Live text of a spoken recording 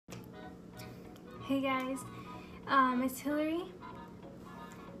Hey guys, it's Hillary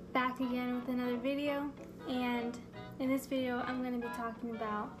back again with another video, and in this video I'm going to be talking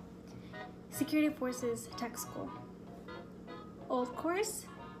about Security Forces Tech School, old course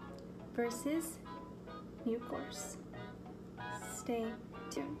versus new course. Stay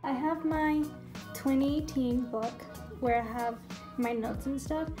tuned. I have my 2018 book where I have my notes and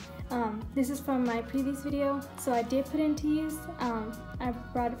stuff. This is from my previous video, so I did put it into use. I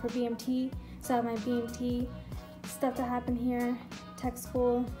brought it for BMT, so I have my BMT stuff that happened here, tech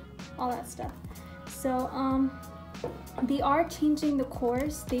school, all that stuff. So they are changing the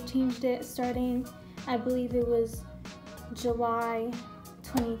course. They changed it starting, I believe it was July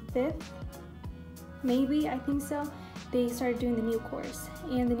 25th, maybe, I think so. They started doing the new course,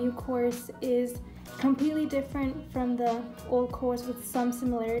 and the new course is completely different from the old course with some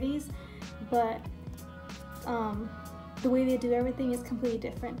similarities, but the way they do everything is completely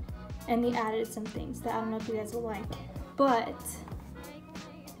different, and they added some things that I don't know if you guys will like. But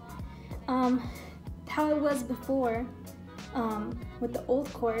how it was before with the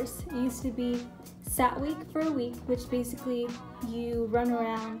old course, it used to be SAT week for a week, which basically you run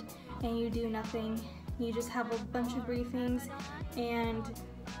around and you do nothing. You just have a bunch of briefings and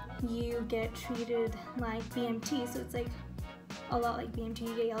you get treated like BMT, so it's like a lot like BMT.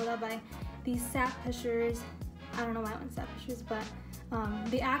 You get yelled at by these SAT pushers. I don't know why I went SAT pushers, but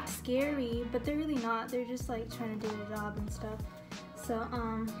they act scary, but they're really not. They're just like trying to do their job and stuff. So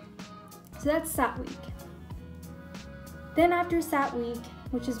so that's SAT week. Then after SAT week,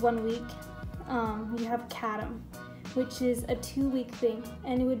 which is 1 week, you have CADM, which is a 2-week thing,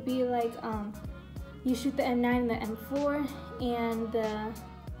 and it would be like you shoot the M9 and the M4 and the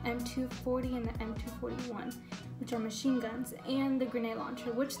M240 and the M241, which are machine guns, and the grenade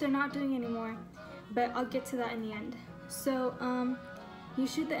launcher, which they're not doing anymore, but I'll get to that in the end. So you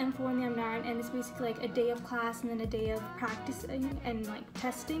shoot the M4 and the M9, and it's basically like a day of class and then a day of practicing and like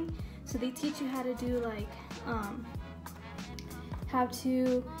testing. So they teach you how to do like how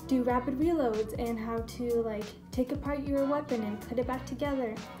to do rapid reloads and how to like take apart your weapon and put it back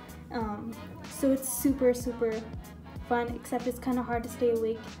together. So it's super fun, except it's kind of hard to stay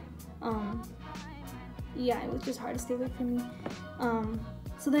awake. Yeah, it was just hard to stay awake for me.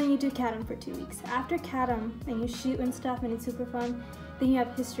 So then you do CADM for 2 weeks. After CADM, and you shoot and stuff, and it's super fun, then you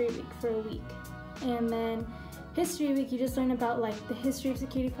have History Week for a week. And then History Week, you just learn about like the history of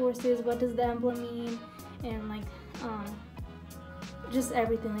security forces, what does the emblem mean, and like just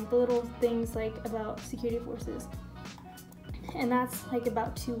everything, like the little things like about security forces. And that's like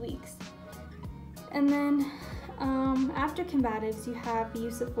about 2 weeks. And then after combatives, you have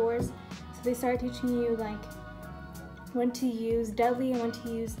use of force. So they start teaching you like when to use deadly and when to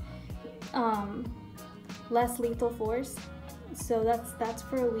use less lethal force. So that's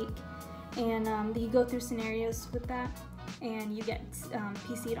for a week, and you go through scenarios with that, and you get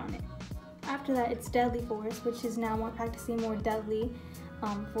PC'd on it. After that, it's deadly force, which is now more practicing more deadly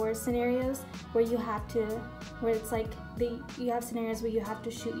force scenarios where you have to, where it's like you have scenarios where you have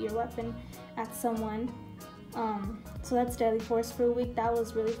to shoot your weapon at someone. So that's deadly force for a week. That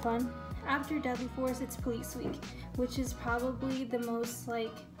was really fun. After deadly force, it's police week, which is probably the most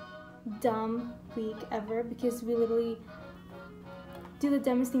like dumb week ever, because we literally do the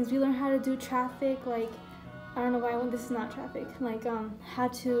dumbest things. We learn how to do traffic, like I don't know why this is not traffic, like how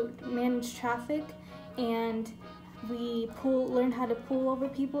to manage traffic, and we learn how to pull over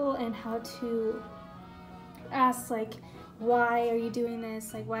people and how to ask like, why are you doing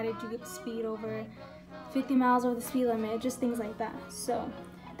this? Like, why did you speed over 50 miles over the speed limit? Just things like that. So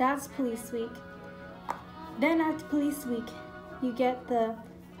that's police week. Then after police week, you get the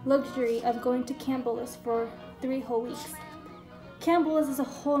luxury of going to Camp Bullis for 3 whole weeks. Camp Bullis is a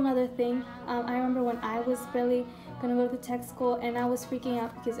whole nother thing. I remember when I was barely gonna go to the tech school, and I was freaking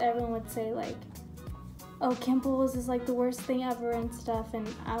out because everyone would say like, oh, Camp Bullis is like the worst thing ever and stuff, and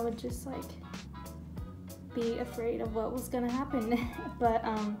I would just like be afraid of what was gonna happen. But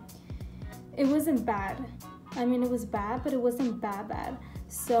it wasn't bad. I mean, it was bad, but it wasn't bad.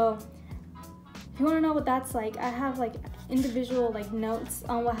 So if you want to know what that's like, I have like individual like notes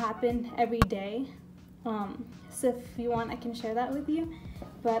on what happened every day. So if you want, I can share that with you.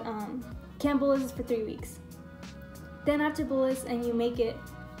 But Camp Bullis is for 3 weeks. Then after Bullis and you make it,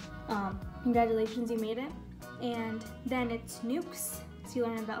 congratulations, you made it. And then it's nukes. So you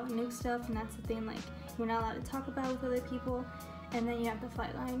learn about nuke stuff, and that's the thing like you're not allowed to talk about with other people. And then you have the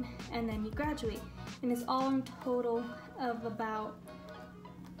flight line, and then you graduate. And it's all in total of about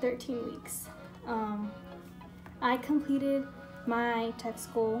 13 weeks. I completed my tech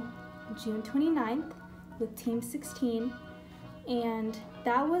school June 29th with Team 16, and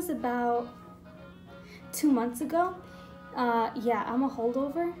that was about 2 months ago. Yeah, I'm a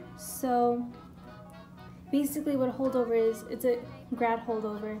holdover. So basically what a holdover is, it's a grad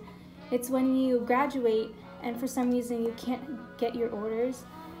holdover. It's when you graduate and for some reason you can't get your orders.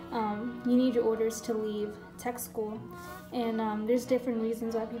 You need your orders to leave tech school, and there's different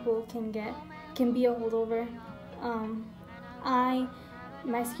reasons why people can be a holdover.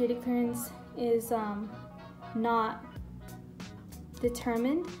 My security clearance is not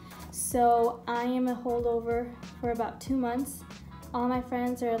determined, so I am a holdover for about 2 months. All my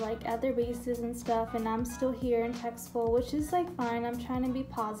friends are like at their bases and stuff, and I'm still here in tech school, which is like fine. I'm trying to be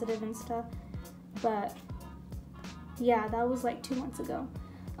positive and stuff, but yeah, that was like 2 months ago.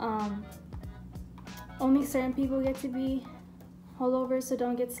 Only certain people get to be holdovers, so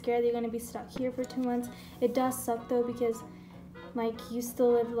don't get scared. You're gonna be stuck here for 2 months. It does suck though, because like you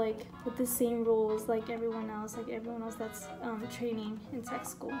still live like with the same rules like everyone else that's training in tech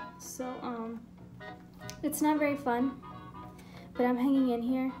school. So it's not very fun, but I'm hanging in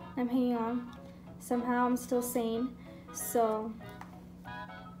here. I'm hanging on. Somehow I'm still sane, so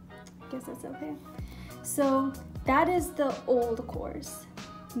I guess that's okay. So that is the old course.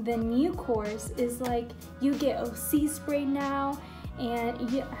 The new course is like you get OC sprayed now, and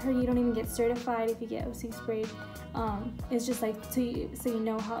I heard you don't even get certified if you get OC sprayed. It's just like so you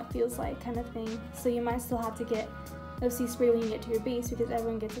know how it feels like kind of thing. So you might still have to get OC sprayed when you get to your base, because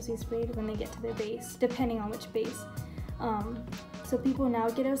everyone gets OC sprayed when they get to their base, depending on which base. So people now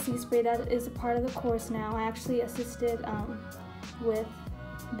get OC sprayed. That is a part of the course now. I actually assisted with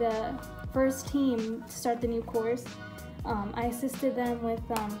the first team to start the new course. I assisted them with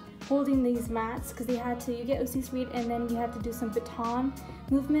holding these mats, because you get OC sprayed and then you have to do some baton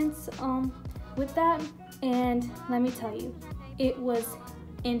movements with that. And let me tell you, it was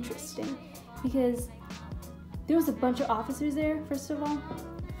interesting because there was a bunch of officers there, first of all,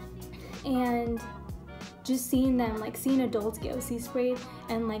 and just seeing them, like seeing adults get OC sprayed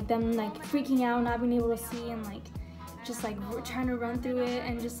and like them like freaking out, not being able to see, and like just like trying to run through it,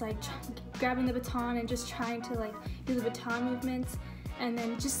 and just like grabbing the baton and just trying to like do the baton movements, and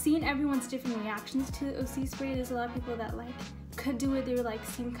then just seeing everyone's different reactions to the OC spray. There's a lot of people that like could do it. They were like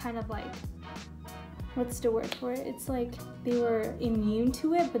seem kind of like, what's the word for it? It's like they were immune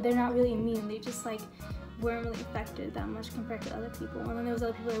to it, but they're not really immune. They just like weren't really affected that much compared to other people. And then there was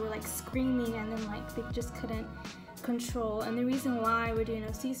other people that were like screaming, and then like they just couldn't control. And the reason why we're doing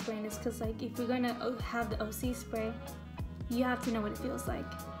OC spraying is because like if we're gonna have the OC spray, you have to know what it feels like.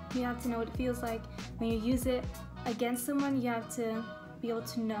 You have to know what it feels like when you use it against someone. You have to be able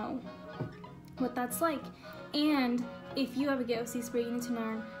to know what that's like. And if you ever get OC spray, you need to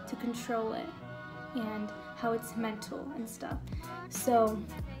learn to control it and how it's mental and stuff. So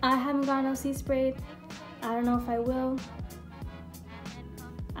I haven't gotten OC sprayed. I don't know if I will.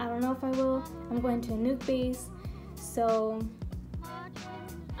 I'm going to a nuke base, so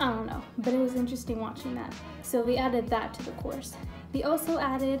I don't know, but it was interesting watching that. So we added that to the course. We also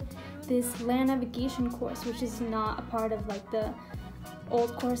added this land navigation course, which is not a part of like the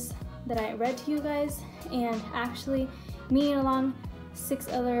old course that I read to you guys. And actually, me and along 6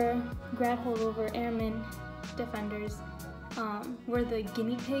 other grad holdover airmen defenders were the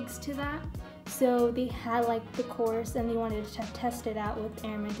guinea pigs to that. So they had like the course, and they wanted to test it out with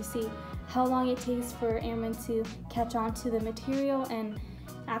airmen to see how long it takes for airmen to catch on to the material and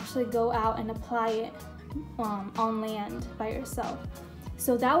actually go out and apply it on land by yourself.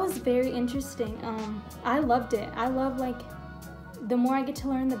 So that was very interesting. I loved it. I love, like, the more I get to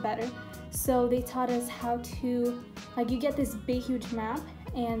learn, the better. So they taught us how to, like, you get this big huge map,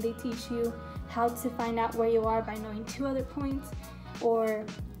 and they teach you how to find out where you are by knowing 2 other points, or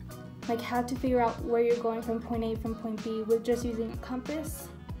like how to figure out where you're going from point A from point B with just using a compass,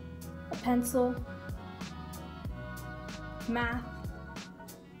 a pencil, math,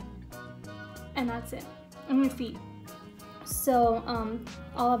 and that's it, and your feet. So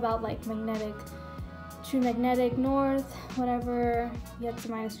all about like magnetic, true magnetic north, whatever, you have to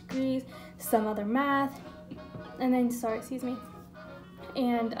minus degrees, some other math, and then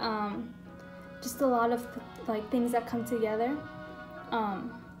and just a lot of like things that come together,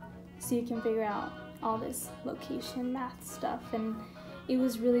 so you can figure out all this location math stuff, and it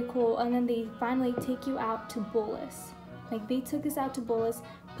was really cool. And then they finally take you out to Bullis. Like, they took us out to Bullis,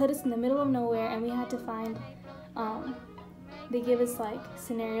 put us in the middle of nowhere, and we had to find, they give us like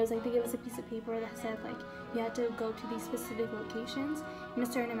scenarios, like they give us a piece of paper that said like you had to go to these specific locations in a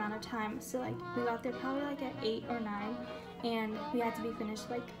certain amount of time. So like we got there probably like at 8 or 9, and we had to be finished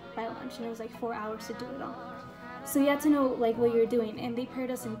like by lunch, and it was like 4 hours to do it all. So you had to know like what you were doing, and they paired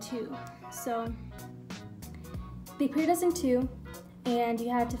us in 2. So they paired us in 2, and you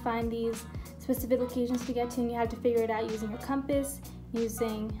had to find these specific locations to get to, and you have to figure it out using your compass,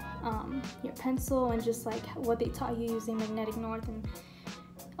 using your pencil, and just like what they taught you using magnetic north and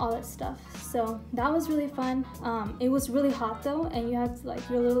all that stuff. So that was really fun. It was really hot though, and you have to like,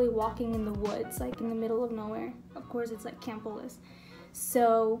 you're literally walking in the woods, like in the middle of nowhere. Of course, it's like Camp Bullis.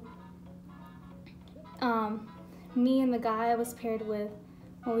 So me and the guy I was paired with,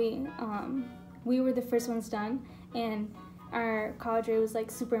 we were the first ones done, and our cadre was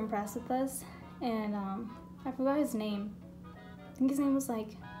like super impressed with us. And I forgot his name. I think his name was like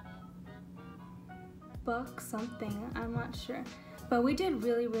Buck something, I'm not sure. But we did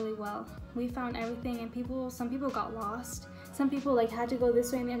really, really well. We found everything, and some people got lost. Some people like had to go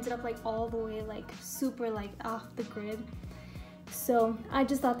this way, and they ended up like all the way like super like off the grid. So I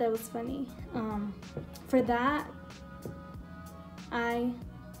just thought that was funny. For that, I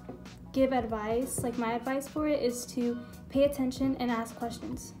give advice, like my advice for it is to pay attention and ask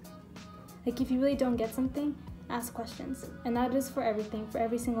questions. Like if you really don't get something, ask questions. And that is for everything, for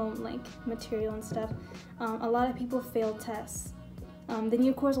every single like material and stuff. A lot of people fail tests. The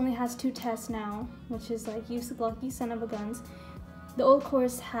new course only has 2 tests now, which is like use of lucky son of a guns. The old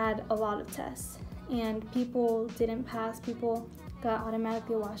course had a lot of tests, and people didn't pass. People got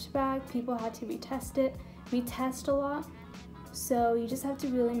automatically washed back. People had to retest a lot. So you just have to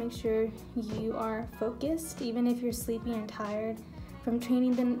really make sure you are focused. Even if you're sleepy and tired from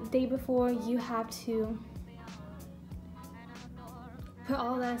training the day before, you have to put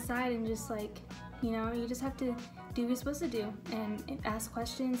all that aside and just like, you know, you just have to do what you're supposed to do and ask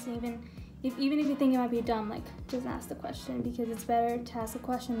questions. Even if you think it might be dumb, like just ask the question, because it's better to ask a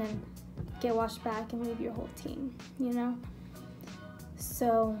question than get washed back and leave your whole team, you know?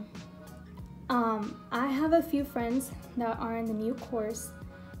 So I have a few friends that are in the new course,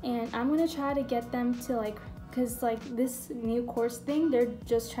 and I'm gonna try to get them to like, cause like this new course thing, they're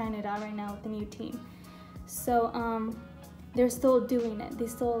just trying it out right now with the new team. So they're still doing it. They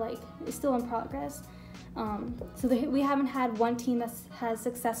still like, it's still in progress. So we haven't had one team that has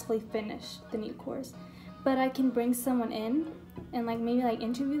successfully finished the new course, but I can bring someone in and like maybe like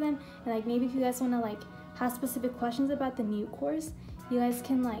interview them, and like maybe if you guys want to like have specific questions about the new course, you guys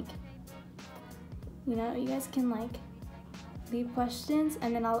can like, you know, you guys can like leave questions,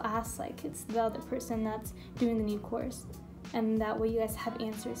 and then I'll ask like it's the other person that's doing the new course, and that way you guys have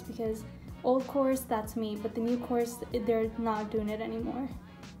answers, because old course, that's me, but the new course, they're not doing it anymore.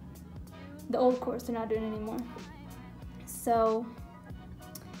 The old course, they're not doing it anymore. So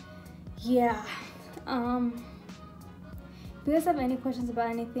yeah, if you guys have any questions about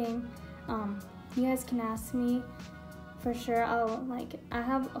anything, you guys can ask me for sure. I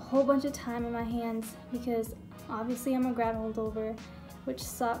have a whole bunch of time in my hands, because obviously I'm a grad holdover, which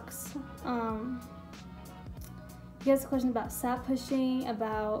sucks. You guys have questions about SAP pushing,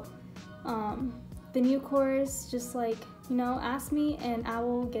 about the new course, just like, you know, ask me and I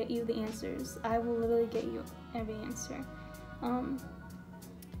will get you the answers. I will literally get you every answer.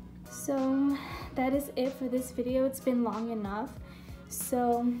 So that is it for this video. It's been long enough.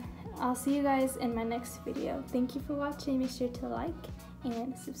 So I'll see you guys in my next video. Thank you for watching. Make sure to like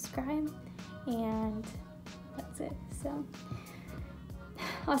and subscribe, and that's it. So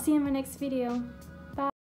I'll see you in my next video.